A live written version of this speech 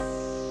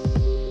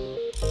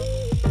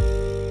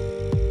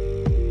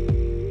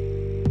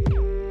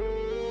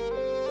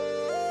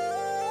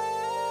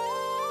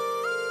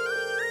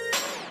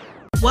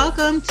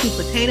Welcome to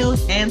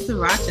Potatoes and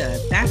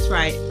Sriracha. That's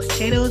right,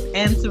 Potatoes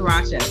and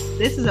Sriracha.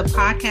 This is a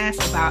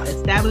podcast about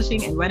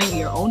establishing and running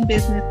your own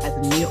business as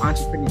a new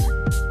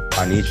entrepreneur.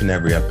 On each and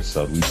every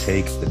episode, we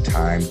take the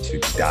time to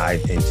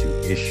dive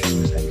into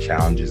issues and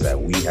challenges that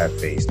we have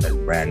faced as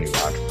brand new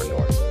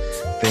entrepreneurs.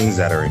 Things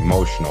that are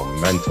emotional,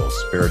 mental,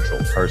 spiritual,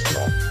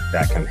 personal,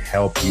 that can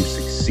help you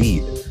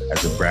succeed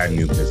as a brand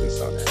new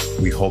business owner.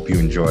 We hope you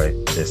enjoy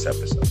this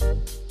episode.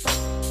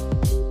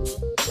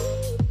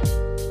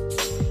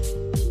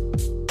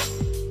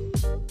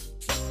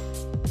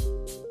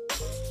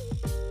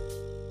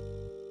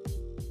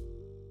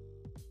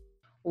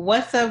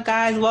 What's up,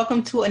 guys?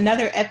 Welcome to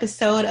another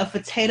episode of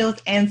Potatoes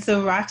and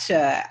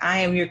Sriracha. I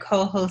am your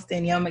co-host,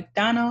 Danielle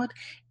McDonald,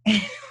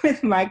 and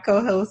with my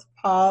co-host,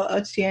 Paul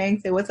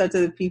Ochieng. Say what's up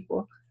to the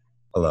people.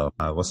 Hello.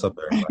 What's up,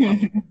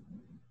 everybody?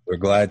 We're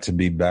glad to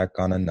be back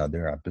on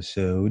another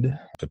episode,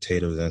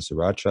 Potatoes and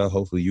Sriracha.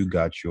 Hopefully you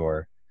got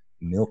your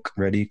milk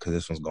ready because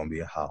this one's going to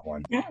be a hot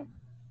one.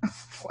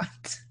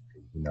 What?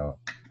 You know,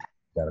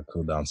 got to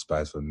cool down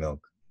spice with milk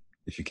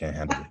if you can't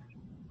handle it.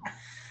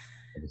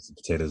 It's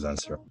potatoes and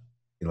sriracha.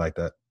 You like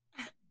that?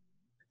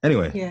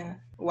 Anyway. Yeah.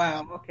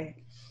 Wow. Okay.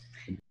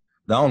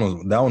 That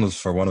one was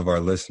for one of our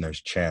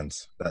listeners,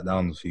 Chance. That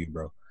one was for you,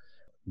 bro.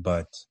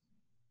 But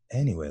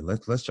anyway,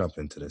 let's jump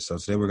into this. So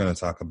today we're going to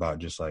talk about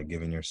just like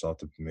giving yourself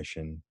the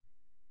permission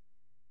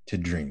to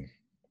dream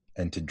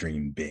and to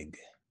dream big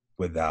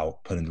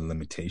without putting the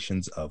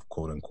limitations of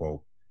quote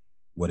unquote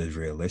what is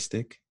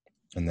realistic.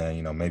 And then,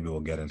 you know, maybe we'll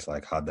get into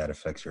like how that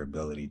affects your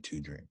ability to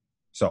dream.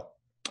 So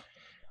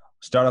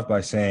start off by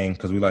saying,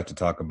 because we like to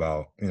talk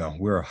about, you know,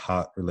 we're a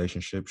hot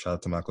relationship. Shout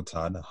out to Michael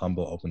Todd,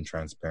 humble, open,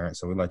 transparent.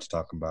 So we like to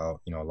talk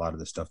about, you know, a lot of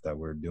the stuff that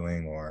we're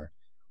doing or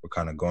we're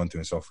kind of going through.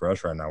 And so for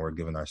us right now, we're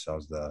giving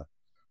ourselves the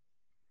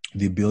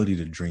ability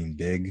to dream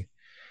big.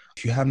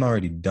 If you haven't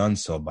already done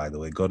so, by the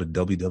way, go to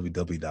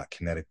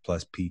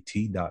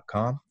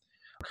www.kineticpluspt.com.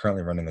 We're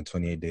currently running a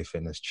 28-day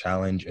fitness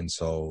challenge. And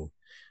so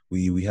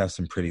we have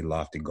some pretty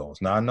lofty goals.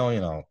 Now, I know,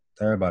 you know,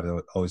 everybody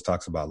always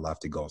talks about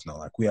lofty goals. No,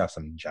 like we have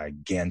some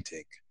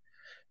gigantic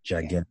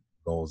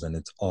goals, and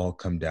it's all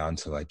come down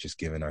to like just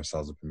giving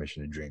ourselves the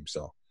permission to dream.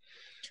 So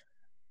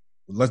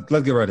let's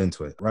get right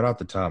into it. Right off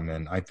the top,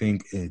 man, I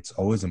think it's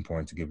always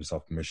important to give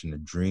yourself permission to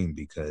dream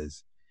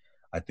because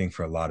I think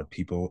for a lot of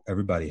people,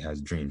 everybody has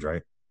dreams,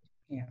 right?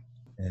 Yeah.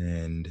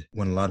 And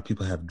when a lot of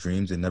people have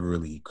dreams, they never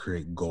really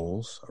create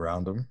goals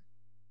around them,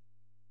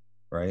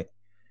 right?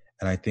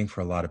 And I think for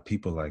a lot of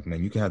people, like,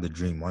 man, you can have the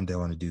dream, one day I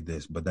want to do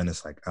this, but then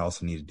it's like, I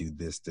also need to do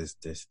this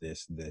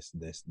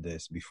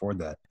before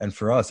that. And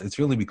for us, it's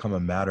really become a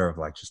matter of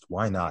like, just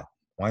why not?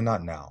 Why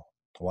not now?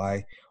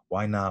 Why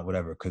not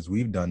whatever? Because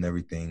we've done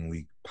everything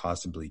we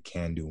possibly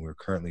can do. We're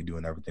currently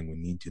doing everything we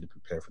need to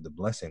prepare for the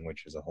blessing,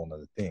 which is a whole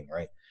nother thing,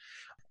 right?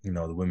 You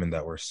know, the women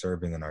that we're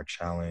serving in our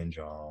challenge,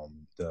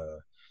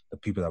 the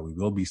people that we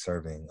will be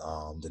serving,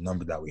 the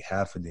number that we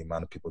have for the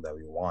amount of people that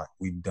we want.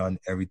 We've done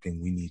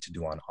everything we need to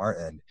do on our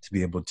end to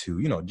be able to,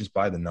 you know, just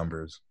by the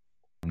numbers,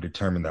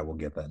 determine that we'll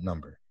get that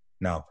number.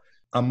 Now,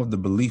 I'm of the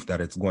belief that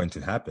it's going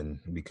to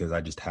happen because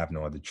I just have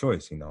no other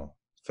choice, you know,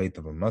 faith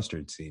of a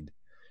mustard seed.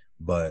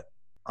 But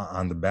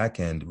on the back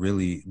end,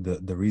 really,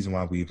 the reason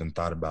why we even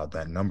thought about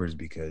that number is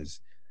because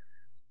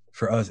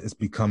for us, it's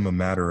become a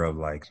matter of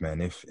like, man,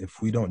 if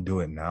we don't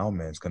do it now,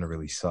 man, it's going to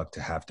really suck to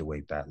have to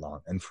wait that long.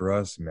 And for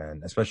us,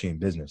 man, especially in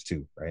business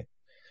too, right?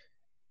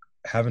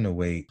 Having to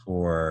wait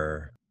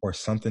for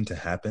something to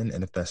happen.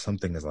 And if that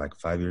something is like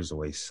 5 years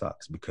away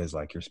sucks because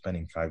like you're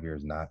spending 5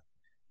 years not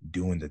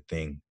doing the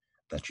thing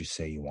that you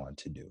say you want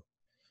to do.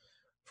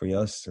 For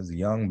us as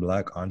young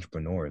Black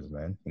entrepreneurs,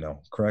 man, you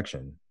know,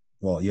 correction.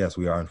 Well, yes,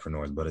 we are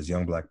entrepreneurs, but as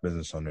young Black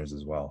business owners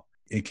as well.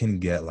 It can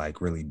get like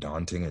really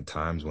daunting at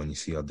times when you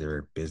see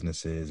other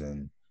businesses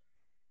and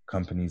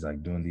companies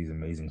like doing these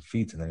amazing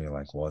feats. And then you're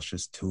like, well, it's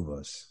just two of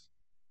us,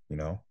 you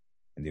know,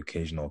 and the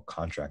occasional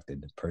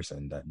contracted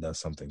person that does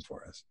something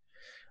for us.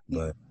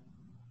 But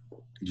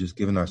just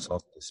giving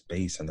ourselves the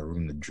space and the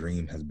room to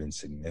dream has been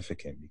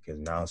significant because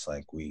now it's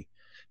like we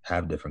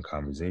have different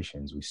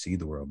conversations. We see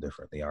the world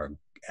differently. Our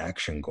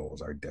action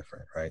goals are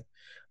different, right?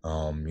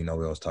 You know,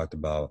 we always talked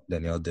about,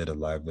 Danielle did a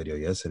live video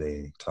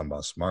yesterday talking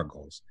about SMART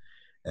goals.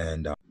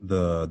 And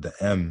the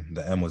M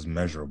was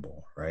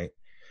measurable, right?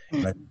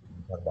 And I think when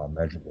we talk about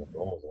measurable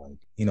goals, like,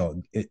 you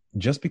know, it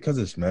just because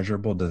it's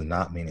measurable does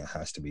not mean it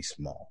has to be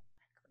small,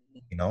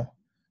 you know?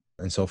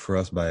 And so for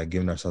us, by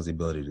giving ourselves the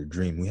ability to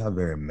dream, we have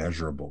very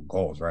measurable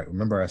goals, right?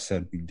 Remember I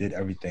said we did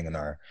everything in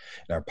our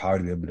power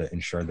to be able to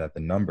ensure that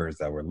the numbers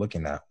that we're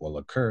looking at will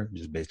occur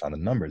just based on the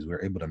numbers.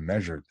 We're able to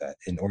measure that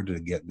in order to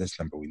get this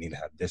number, we need to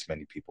have this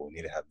many people. We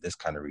need to have this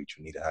kind of reach.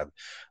 We need to have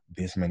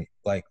this many,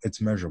 like it's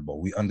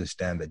measurable. We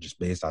understand that just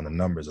based on the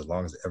numbers, as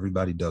long as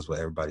everybody does what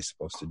everybody's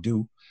supposed to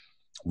do,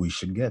 we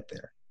should get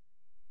there.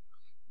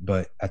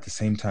 But at the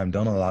same time,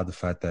 don't allow the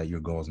fact that your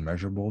goal is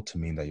measurable to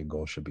mean that your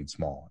goal should be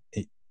small.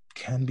 It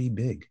can be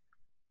big.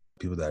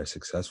 People that are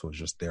successful, is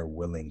just they're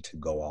willing to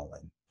go all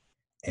in.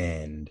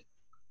 And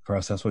for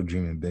us, that's what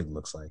dreaming big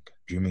looks like.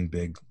 Dreaming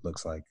big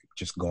looks like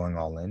just going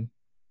all in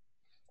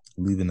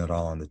leaving it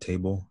all on the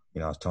table.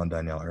 I was telling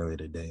Danielle earlier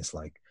today, it's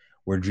like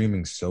we're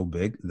dreaming so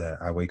big that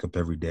I wake up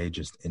every day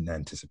just in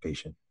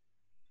anticipation.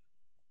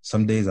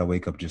 Some days I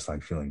wake up just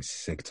like feeling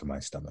sick to my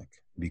stomach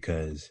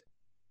because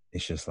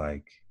it's just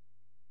like,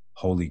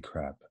 holy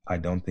crap, I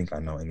don't think I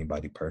know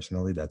anybody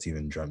personally that's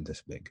even dreamt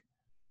this big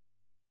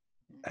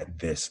at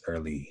this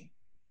early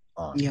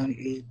on. Young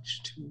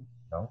age too.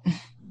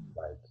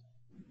 Like,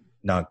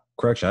 now,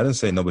 correction, I didn't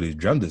say nobody's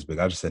dreamt this big.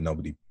 I just said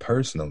nobody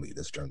personally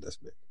that's dreamt this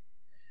big.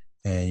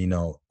 And,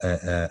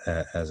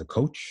 as a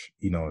coach,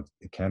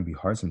 it can be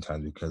hard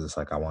sometimes because it's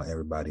like I want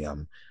everybody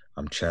I'm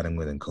chatting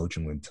with and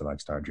coaching with to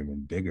like start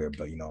dreaming bigger.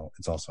 But,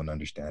 it's also an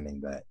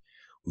understanding that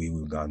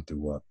we've gone through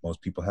what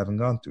most people haven't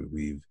gone through.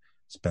 We've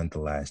spent the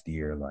last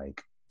year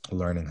like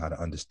learning how to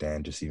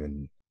understand just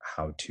even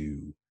how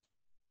to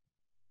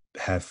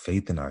have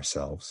faith in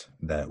ourselves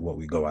that what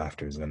we go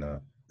after is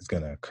gonna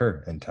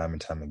occur. And time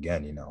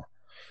again,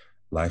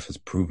 life has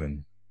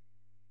proven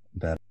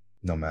that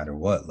no matter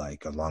what,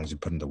 like as long as you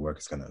put in the work,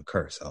 it's gonna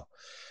occur. So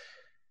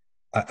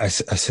I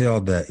say all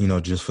that,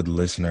 just for the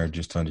listener,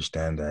 just to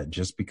understand that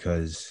just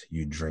because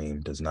you dream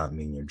does not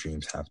mean your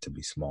dreams have to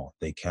be small.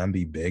 They can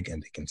be big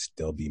and they can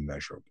still be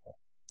measurable.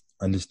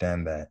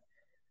 Understand that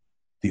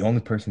the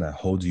only person that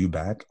holds you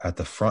back at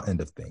the front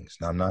end of things.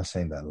 Now, I'm not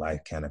saying that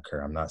life can't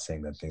occur. I'm not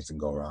saying that things can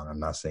go wrong. I'm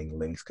not saying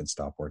links could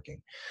stop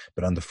working.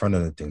 But on the front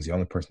end of things, the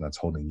only person that's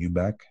holding you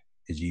back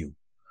is you.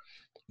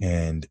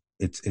 And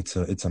it's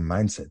a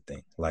mindset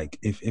thing. Like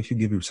if you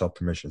give yourself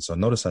permission. So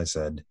notice I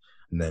said,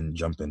 and then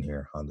jump in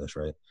here on this,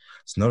 right?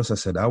 So notice I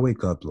said I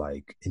wake up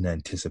like in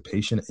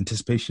anticipation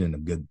in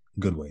a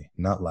good way,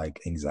 not like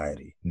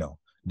anxiety. No.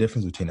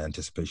 Difference between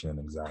anticipation and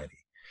anxiety.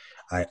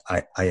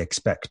 I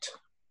expect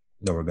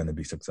that we're going to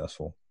be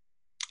successful.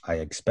 I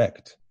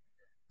expect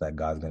that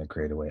God's going to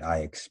create a way. I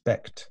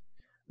expect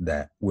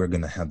that we're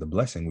going to have the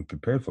blessing we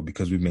prepared for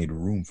because we've made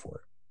room for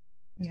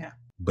it. Yeah.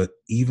 But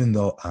even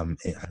though I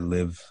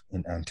live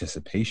in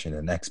anticipation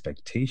and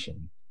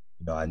expectation,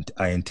 I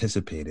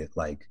anticipate it.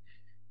 Like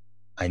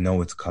I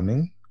know it's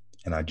coming,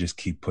 and I just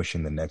keep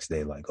pushing the next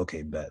day. Like,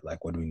 okay, bet.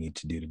 Like, what do we need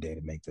to do today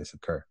to make this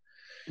occur?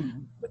 Mm-hmm.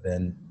 But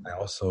then I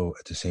also,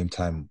 at the same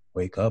time,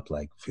 wake up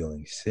like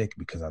feeling sick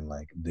because I'm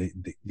like,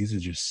 these are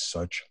just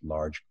such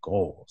large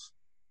goals.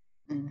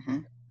 Mm-hmm.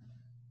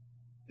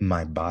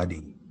 My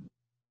body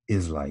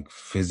is like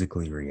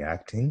physically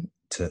reacting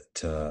to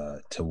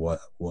what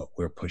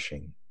we're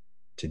pushing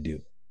to do.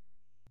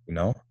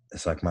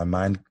 It's like my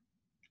mind,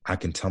 I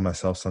can tell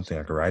myself something,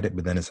 I can write it,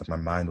 but then it's like my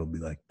mind will be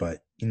like, but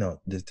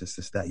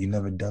this, that, you've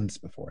never done this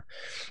before.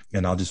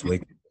 And I'll just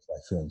wake up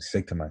like feeling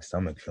sick to my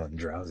stomach, feeling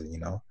drowsy,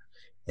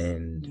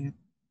 And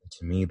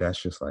to me,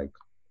 that's just like,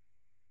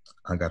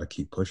 I got to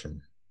keep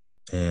pushing.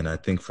 And I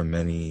think for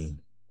many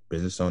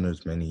business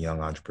owners, many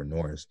young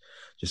entrepreneurs,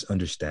 just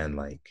understand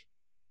like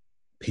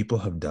people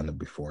have done it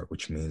before,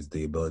 which means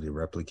the ability to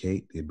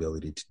replicate, the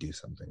ability to do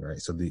something, right?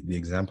 So the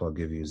example I'll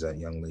give you is that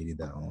young lady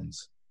that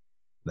owns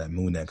that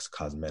MoonX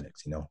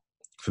Cosmetics,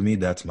 For me,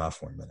 that's my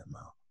 4-minute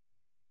mile.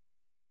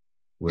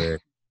 Where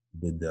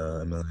did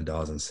 $1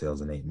 million in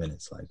sales in 8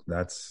 minutes. Like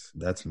that's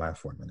my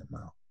 4-minute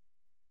mile.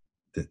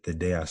 The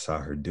day I saw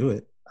her do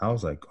it, I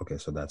was like, okay,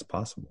 so that's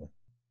possible.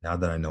 Now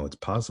that I know it's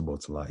possible,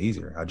 it's a lot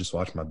easier. I just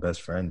watched my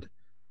best friend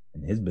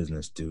in his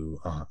business do,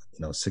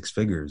 6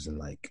 figures in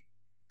like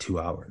 2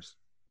 hours.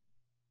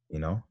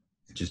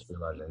 Just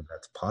realizing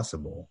that's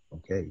possible.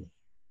 Okay,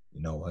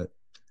 you know what?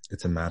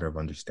 It's a matter of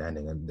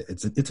understanding, and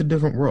it's a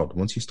different world.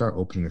 Once you start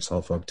opening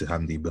yourself up to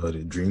having the ability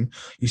to dream,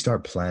 you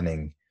start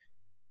planning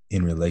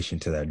in relation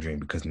to that dream,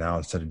 because now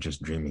instead of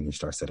just dreaming, you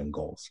start setting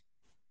goals,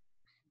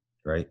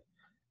 right?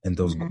 And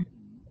those goals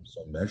are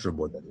so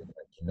measurable that you're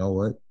like, you know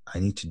what? I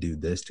need to do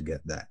this to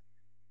get that.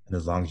 And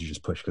as long as you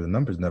just push, because the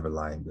numbers never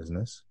lie in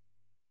business.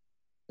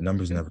 The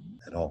numbers never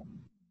at all.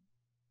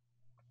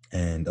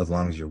 And as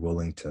long as you're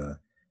willing to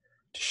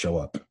show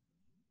up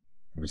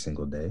every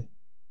single day,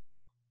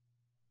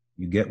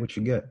 you get what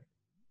you get.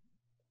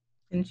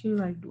 Didn't you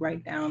like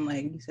write down,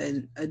 like you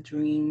said, a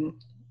dream?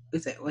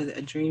 Was it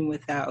a dream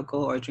without a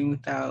goal, or a dream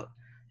without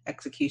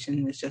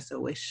execution is just a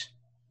wish?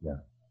 Yeah,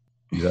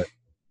 exactly.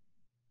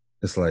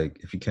 It's like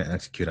if you can't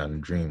execute on a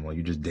dream, well,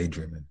 you're just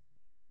daydreaming.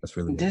 That's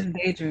really just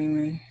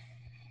daydreaming.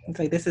 It's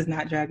like, this is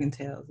not Dragon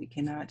Tales. You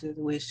cannot just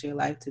wish your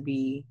life to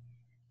be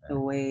the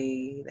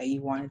way that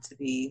you want it to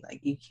be.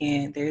 Like you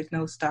can't. There's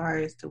no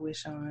stars to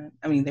wish on.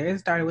 I mean, there is a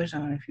star to wish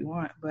on if you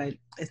want, but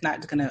it's not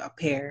just going to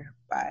appear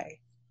by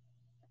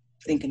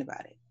thinking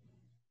about it.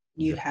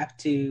 You have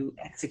to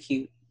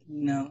execute.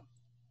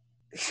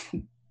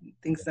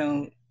 Things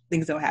don't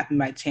happen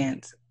by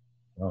chance.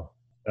 No,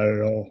 not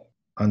at all.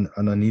 On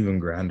an even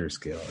grander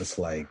scale, it's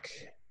like,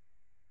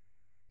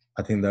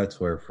 I think that's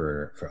where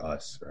for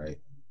us, right?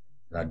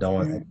 And I don't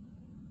want,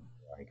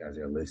 like, as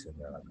you're listening,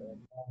 they're like, oh,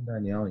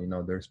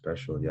 Danielle, they're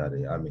special. Yeah,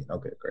 I mean,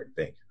 okay, great,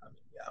 thanks. I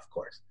mean, yeah, of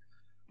course.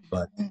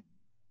 But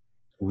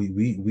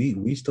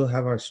we still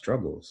have our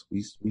struggles.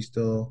 We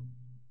still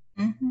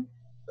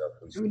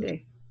every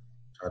day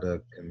try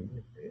to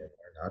communicate and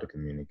learn how to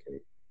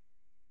communicate.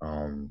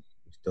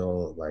 We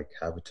still like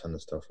have a ton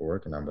of stuff we're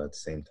working on, but at the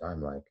same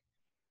time, like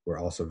we're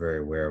also very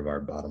aware of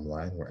our bottom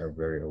line. We're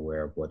very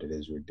aware of what it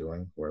is we're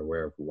doing. We're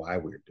aware of why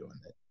we're doing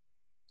it,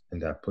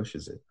 and that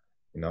pushes it.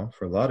 You know,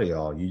 for a lot of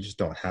y'all, you just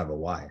don't have a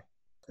why,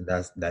 and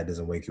that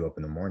doesn't wake you up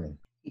in the morning.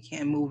 You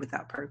can't move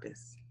without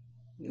purpose.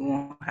 You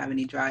won't have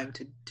any drive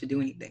to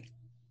do anything.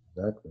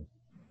 Exactly.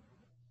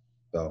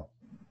 So,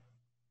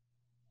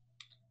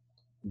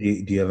 do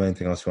you have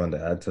anything else you wanted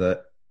to add to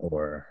that,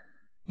 or?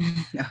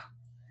 No.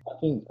 I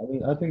think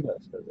that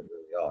says it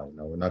really all. You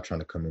know, we're not trying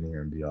to come in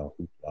here and be all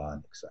hoopla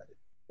and excited.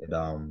 At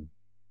the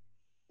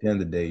end of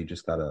the day, you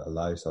just gotta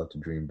allow yourself to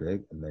dream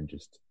big, and then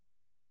just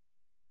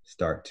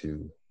start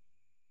to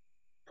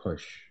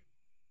push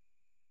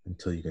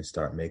until you can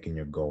start making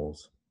your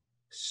goals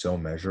so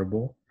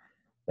measurable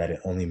that it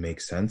only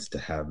makes sense to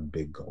have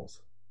big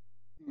goals.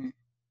 Mm.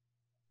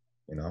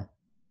 You know?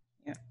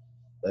 Yeah.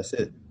 That's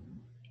it.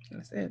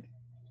 That's it.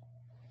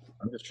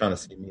 I'm just trying to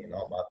see me and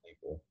all my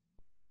people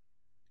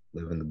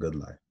living the good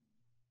life.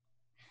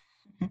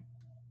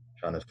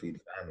 Trying to feed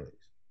families.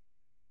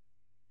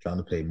 Trying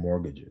to pay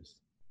mortgages.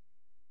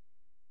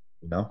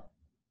 You know?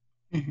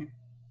 Mm-hmm.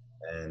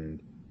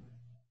 And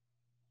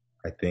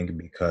I think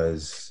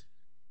because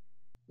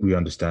we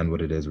understand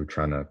what it is we're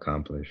trying to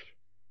accomplish,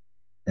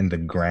 and the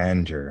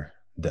grandeur,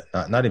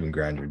 not even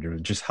grandeur,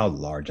 just how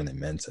large and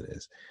immense it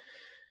is,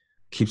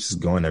 keeps us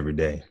going every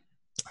day.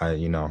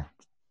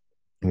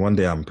 One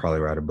day I'm probably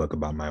write a book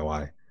about my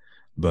why,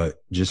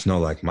 but just know,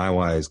 like, my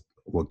why is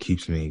what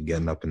keeps me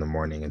getting up in the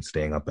morning and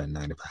staying up at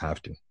night if I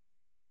have to.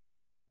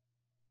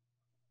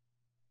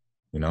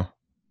 You know?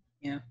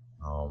 Yeah.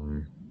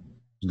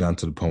 It's gotten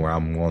to the point where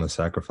I'm willing to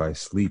sacrifice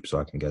sleep so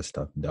I can get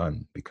stuff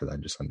done, because I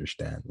just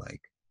understand,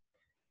 like,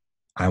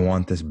 I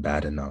want this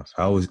bad enough.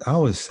 I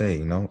always say,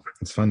 you know,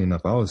 it's funny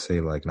enough. I always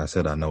say, like, and I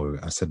said we were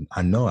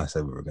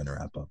gonna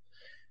wrap up,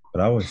 but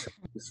I always say,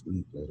 we could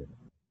sleep later.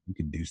 We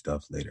could do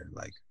stuff later.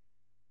 Like,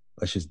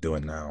 let's just do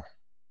it now.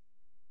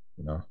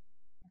 You know.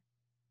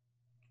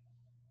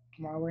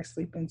 While we're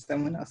sleeping,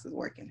 someone else is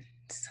working.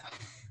 So.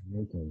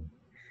 And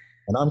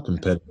I'm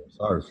competitive,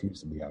 so I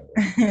refuse to be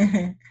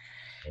outworked.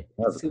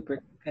 Super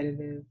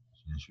competitive.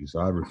 So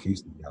I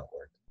refuse to be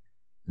outworked.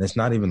 And it's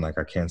not even like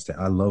I can't stay.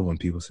 I love when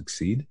people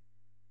succeed.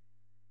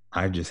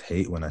 I just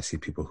hate when I see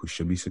people who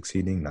should be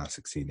succeeding not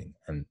succeeding.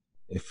 And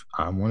if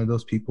I'm one of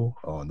those people,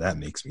 that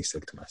makes me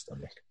sick to my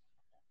stomach.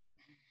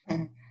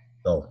 Mm-hmm.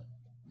 So,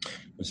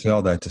 I say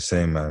all that to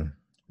say, man,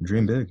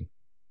 dream big.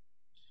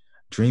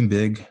 Dream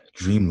big,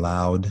 dream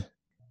loud,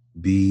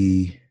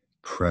 be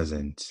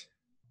present,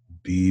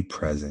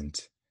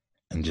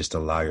 and just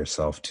allow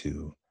yourself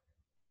to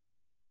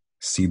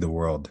see the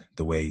world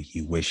the way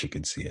you wish you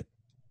could see it.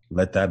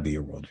 Let that be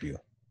your worldview.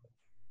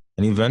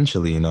 And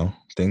eventually, you know,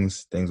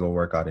 things will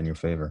work out in your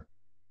favor.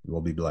 You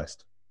will be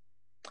blessed.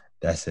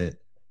 That's it.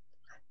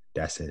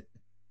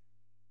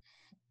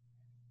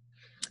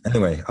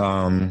 Anyway,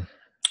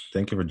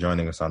 thank you for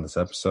joining us on this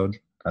episode.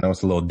 I know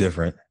it's a little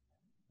different.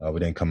 We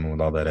didn't come in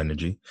with all that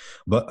energy.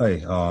 But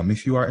hey,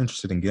 if you are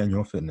interested in getting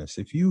your fitness,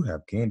 if you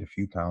have gained a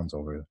few pounds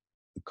over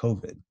the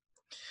COVID,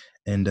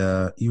 and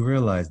you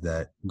realize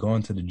that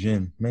going to the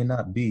gym may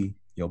not be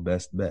your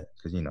best bet,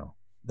 because, you know,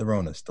 the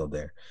Rona's still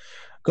there,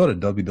 go to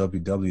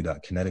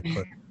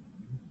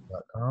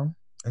www.kineticput.com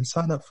and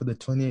sign up for the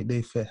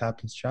 28-day Fit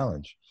Happens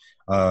Challenge.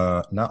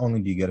 Not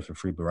only do you get it for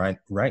free, but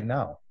right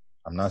now,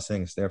 I'm not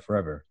saying it's there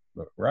forever,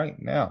 but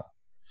right now,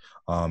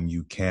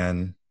 you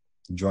can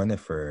join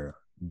it for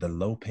the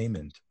low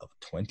payment of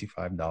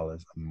 $25 a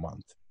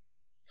month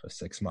for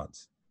 6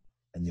 months,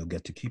 and you'll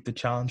get to keep the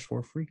challenge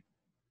for free.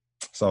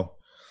 So,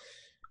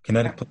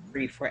 Kinetic Put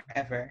free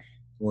forever.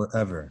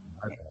 Forever.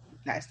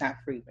 That's not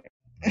free,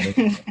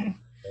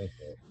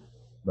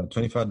 but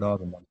 $25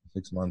 a month for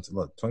 6 months.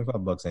 Look,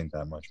 $25 ain't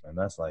that much, man.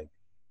 That's like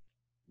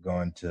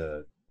going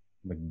to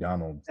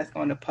McDonald's. That's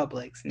going to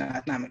Publix. No,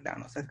 it's not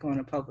McDonald's. That's going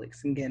to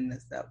Publix and getting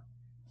this up.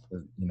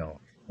 You know,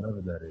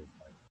 whatever that is,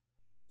 like,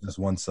 just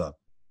one sub.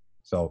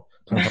 So,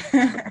 unless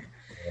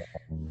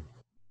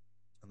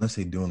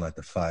they're doing like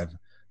the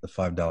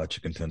 $5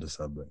 chicken tender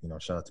sub, but, you know,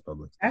 shout out to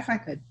Publix. That's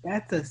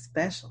a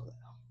special though.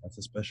 That's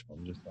a special.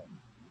 I'm just saying.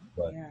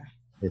 But yeah.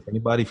 If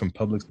anybody from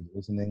Publix is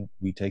listening,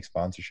 we take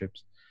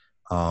sponsorships.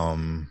 But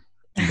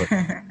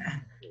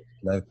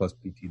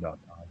kineticpluspt.com.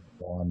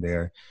 Go on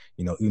there.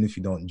 You know, even if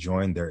you don't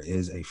join, there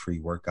is a free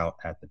workout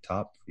at the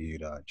top for you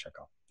to check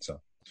out. So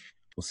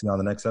we'll see you on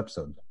the next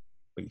episode.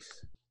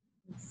 Peace.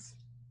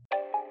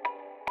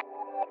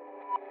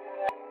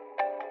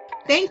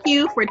 Thank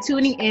you for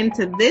tuning in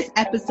to this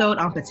episode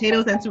on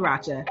Potatoes and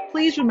Sriracha.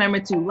 Please remember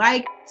to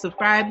like,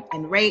 subscribe,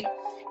 and rate,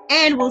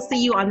 and we'll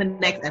see you on the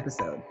next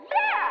episode.